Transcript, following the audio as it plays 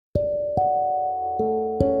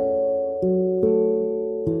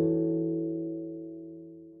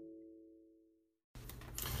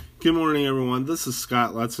Good morning, everyone. This is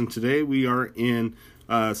Scott Lutz, and today we are in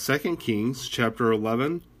 2 Kings, chapter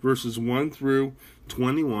 11, verses 1 through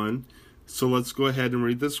 21. So let's go ahead and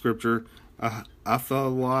read the scripture.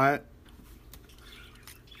 Athaliah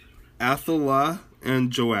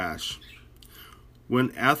and Joash.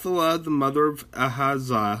 When Athaliah, the mother of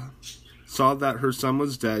Ahaziah, saw that her son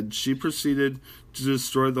was dead, she proceeded to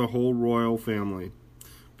destroy the whole royal family.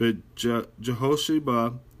 But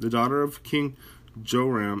Jehosheba, the daughter of King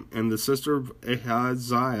Joram, and the sister of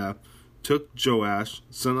Ahaziah, took Joash,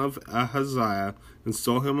 son of Ahaziah, and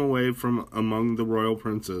stole him away from among the royal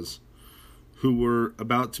princes, who were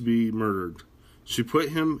about to be murdered. She put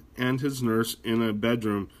him and his nurse in a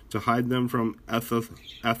bedroom to hide them from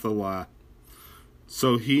Athaliah.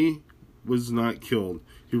 So he was not killed.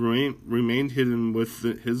 He remained hidden with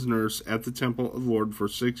his nurse at the temple of the Lord for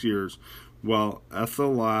 6 years, while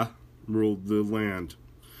Athaliah ruled the land.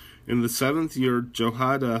 In the 7th year,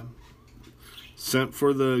 Jehoiada sent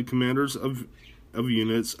for the commanders of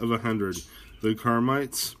units of 100, the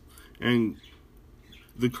Carmites and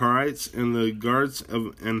the Carites and the guards,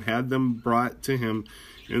 and had them brought to him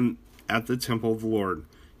at the temple of the Lord.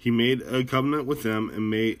 He made a covenant with them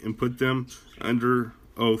and put them under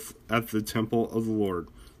oath at the temple of the Lord.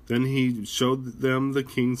 Then he showed them the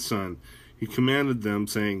king's son. He commanded them,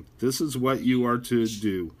 saying, "This is what you are to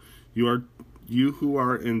do. You who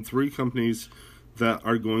are in 3 companies that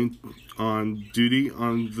are going on duty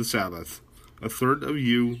on the Sabbath. A third of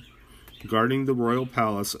you guarding the royal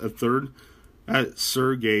palace, a third at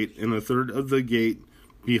Sur Gate, and a third of the gate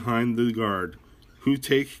behind the guard, who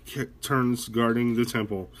take turns guarding the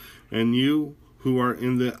temple. And you who are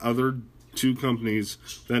in the other 2 companies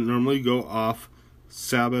that normally go off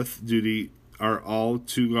Sabbath duty are all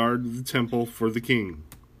to guard the temple for the king.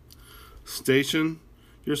 Station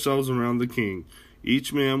yourselves around the king,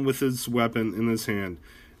 each man with his weapon in his hand.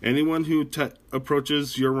 Anyone who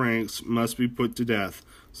approaches your ranks must be put to death.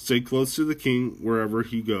 Stay close to the king wherever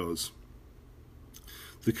he goes."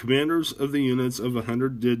 The commanders of the units of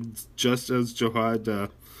 100 did just as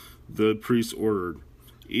Jehoiada the priest ordered.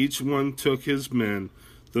 Each one took his men,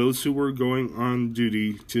 those who were going on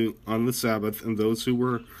duty on the Sabbath and those who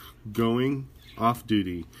were going off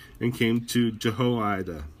duty, and came to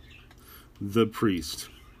Jehoiada the priest.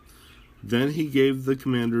 Then he gave the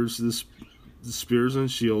commanders the spears and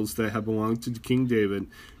shields that had belonged to King David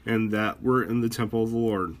and that were in the temple of the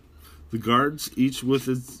Lord. The guards, each with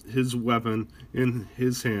his weapon in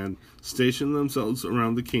his hand, stationed themselves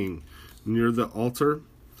around the king, near the altar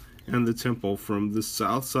and the temple, from the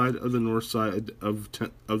south side of the north side of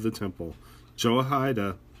the temple.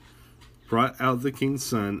 Jehoiada brought out the king's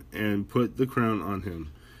son and put the crown on him.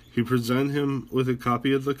 He presented him with a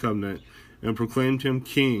copy of the covenant and proclaimed him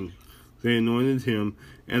king. They anointed him,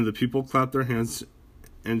 and the people clapped their hands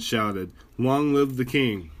and shouted, "Long live the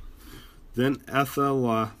king!" Then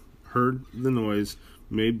Athaliah heard the noise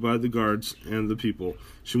made by the guards and the people.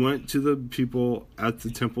 She went to the people at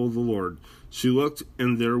the temple of the Lord. She looked,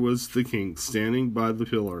 and there was the king standing by the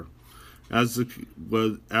pillar, as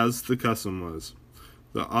the custom was.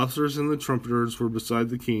 The officers and the trumpeters were beside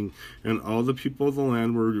the king, and all the people of the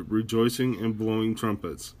land were rejoicing and blowing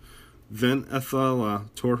trumpets. Then Athaliah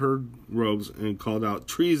tore her robes and called out,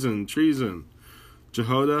 "Treason! Treason!"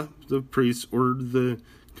 Jehoiada the priest ordered the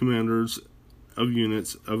commanders of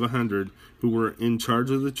units of 100 who were in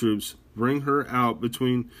charge of the troops, "Bring her out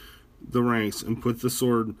between the ranks and put to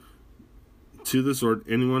the sword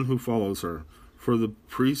anyone who follows her." For the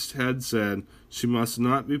priest had said, "She must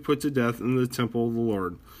not be put to death in the temple of the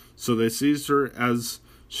Lord." So they seized her as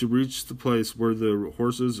she reached the place where the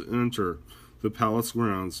horses enter the palace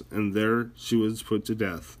grounds, and there she was put to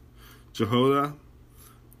death. Jehoiada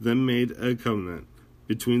then made a covenant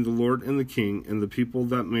between the Lord and the king and the people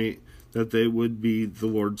that they would be the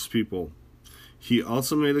Lord's people. He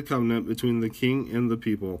also made a covenant between the king and the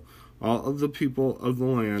people. All of the people of the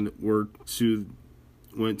land went to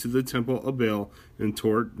the temple of Baal and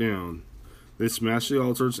tore it down. They smashed the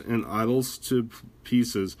altars and idols to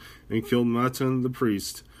pieces and killed Mattan the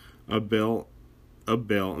priest of Baal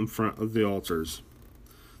in front of the altars.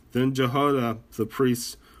 Then Jehoiada the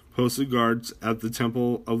priest posted guards at the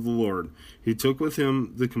temple of the Lord. He took with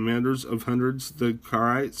him the commanders of hundreds, the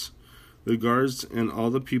Carites, the guards, and all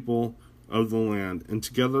the people of the land, and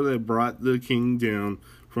together they brought the king down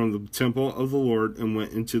from the temple of the Lord and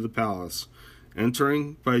went into the palace,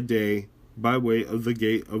 entering by day by way of the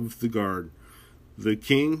gate of the guard. The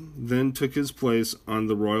king then took his place on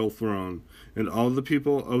the royal throne, and all the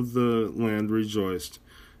people of the land rejoiced.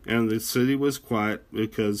 And the city was quiet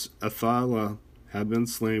because Athaliah had been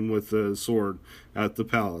slain with the sword at the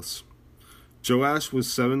palace. Joash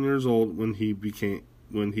was 7 years old when he began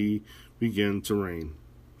to reign.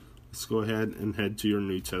 Let's go ahead and head to your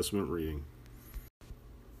New Testament reading.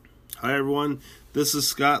 Hi everyone, this is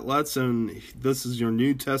Scott Lutz, and this is your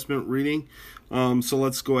New Testament reading. So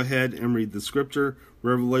let's go ahead and read the scripture.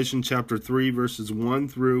 Revelation chapter 3, verses 1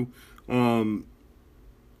 through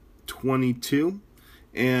 22.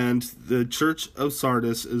 And the church of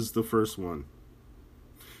Sardis is the first one.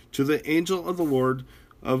 To the angel of the Lord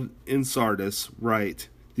in Sardis write,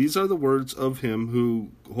 these are the words of him who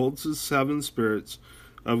holds the 7 spirits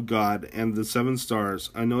of God and the 7 stars.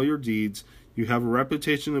 I know your deeds. You have a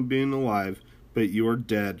reputation of being alive, but you are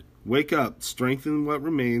dead. Wake up, strengthen what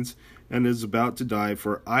remains and is about to die,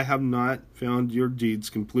 for I have not found your deeds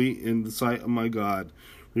complete in the sight of my God.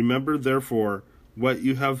 Remember, therefore, what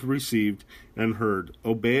you have received and heard.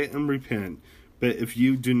 Obey it and repent. But if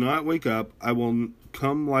you do not wake up, I will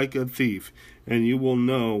come like a thief, and you will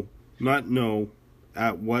not know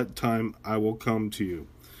at what time I will come to you.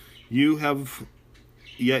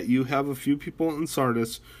 Yet you have a few people in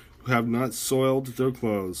Sardis who have not soiled their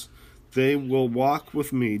clothes. They will walk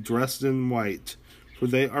with me dressed in white, for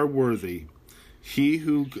they are worthy. He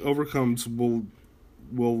who overcomes will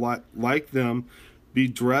like them be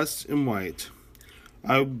dressed in white.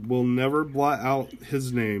 I will never blot out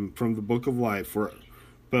his name from the book of life,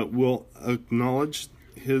 but will acknowledge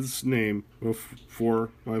his name before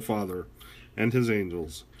my Father and his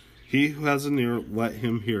angels. He who has an ear, let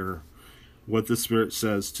him hear what the Spirit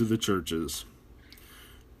says to the churches.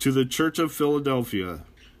 To the church of Philadelphia,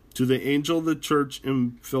 to the angel of the church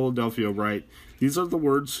in Philadelphia write, these are the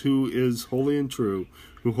words who is holy and true,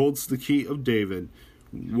 who holds the key of David.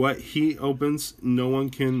 What he opens, no one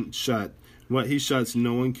can shut. What he shuts,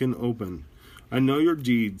 no one can open. I know your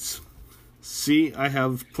deeds. See, I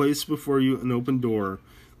have placed before you an open door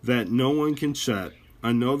that no one can shut.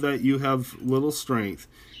 I know that you have little strength,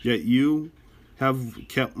 yet you have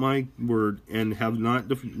kept my word and have not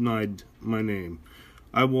denied my name.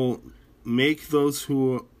 I will make those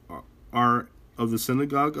who are of the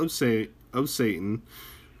synagogue of Satan,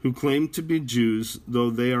 who claim to be Jews, though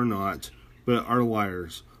they are not, but are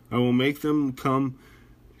liars. I will make them come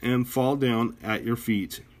and fall down at your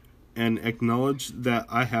feet, and acknowledge that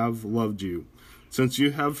I have loved you. Since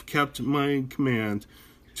you have kept my command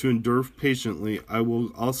to endure patiently, I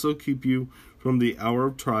will also keep you from the hour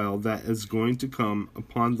of trial that is going to come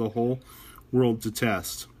upon the whole world to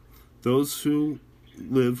test those who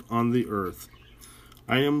live on the earth.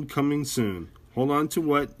 I am coming soon. Hold on to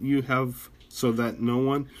what you have so that no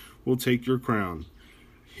one will take your crown.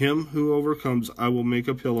 Him who overcomes I will make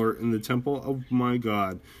a pillar in the temple of my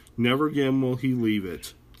God. Never again will he leave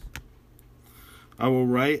it. I will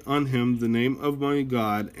write on him the name of my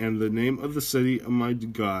God and the name of the city of my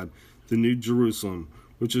God, the New Jerusalem,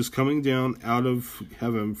 which is coming down out of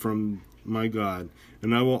heaven from my God.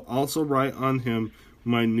 And I will also write on him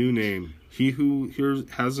my new name. He who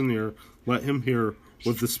has an ear, let him hear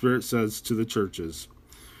what the Spirit says to the churches.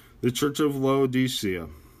 The church of Laodicea.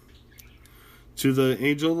 To the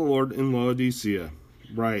angel of the Lord in Laodicea,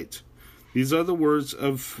 write, these are the words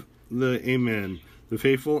of the Amen, the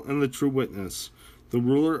faithful and the true witness, the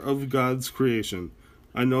ruler of God's creation.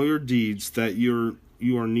 I know your deeds, that you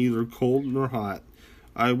are neither cold nor hot.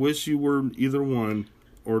 I wish you were either one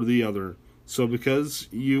or the other. So because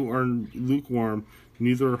you are lukewarm,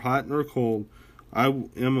 neither hot nor cold, I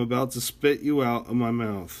am about to spit you out of my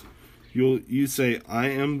mouth. You say, I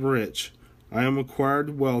am rich. I am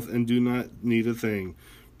acquired wealth and do not need a thing.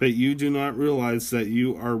 But you do not realize that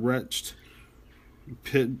you are wretched,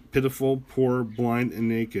 pitiful, poor, blind, and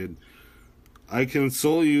naked. I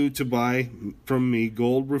console you to buy from me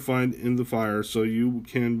gold refined in the fire, so you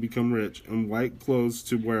can become rich, and white clothes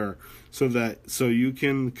to wear, so you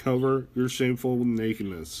can cover your shameful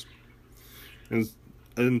nakedness, and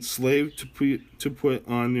salve to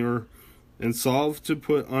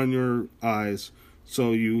put on your eyes,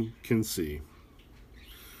 so you can see.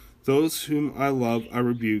 Those whom I love I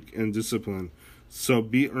rebuke and discipline, so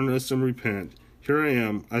be earnest and repent. Here I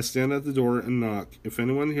am, I stand at the door and knock. If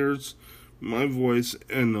anyone hears my voice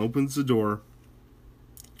and opens the door,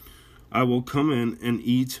 I will come in and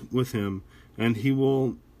eat with him, and he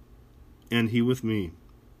with me.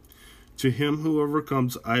 To him who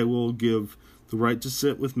overcomes I will give the right to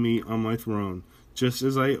sit with me on my throne, just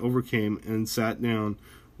as I overcame and sat down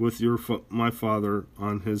with my Father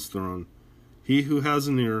on his throne. He who has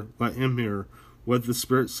an ear, let him hear what the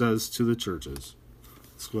Spirit says to the churches.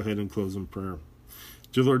 Let's go ahead and close in prayer.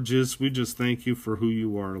 Dear Lord Jesus, we just thank you for who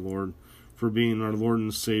you are, Lord, for being our Lord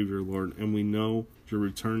and Savior, Lord, and we know your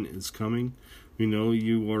return is coming. We know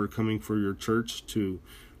you are coming for your church to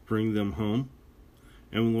bring them home.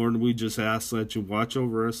 And Lord, we just ask that you watch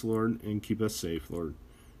over us, Lord, and keep us safe, Lord.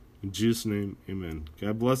 In Jesus' name, amen.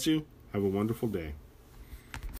 God bless you. Have a wonderful day.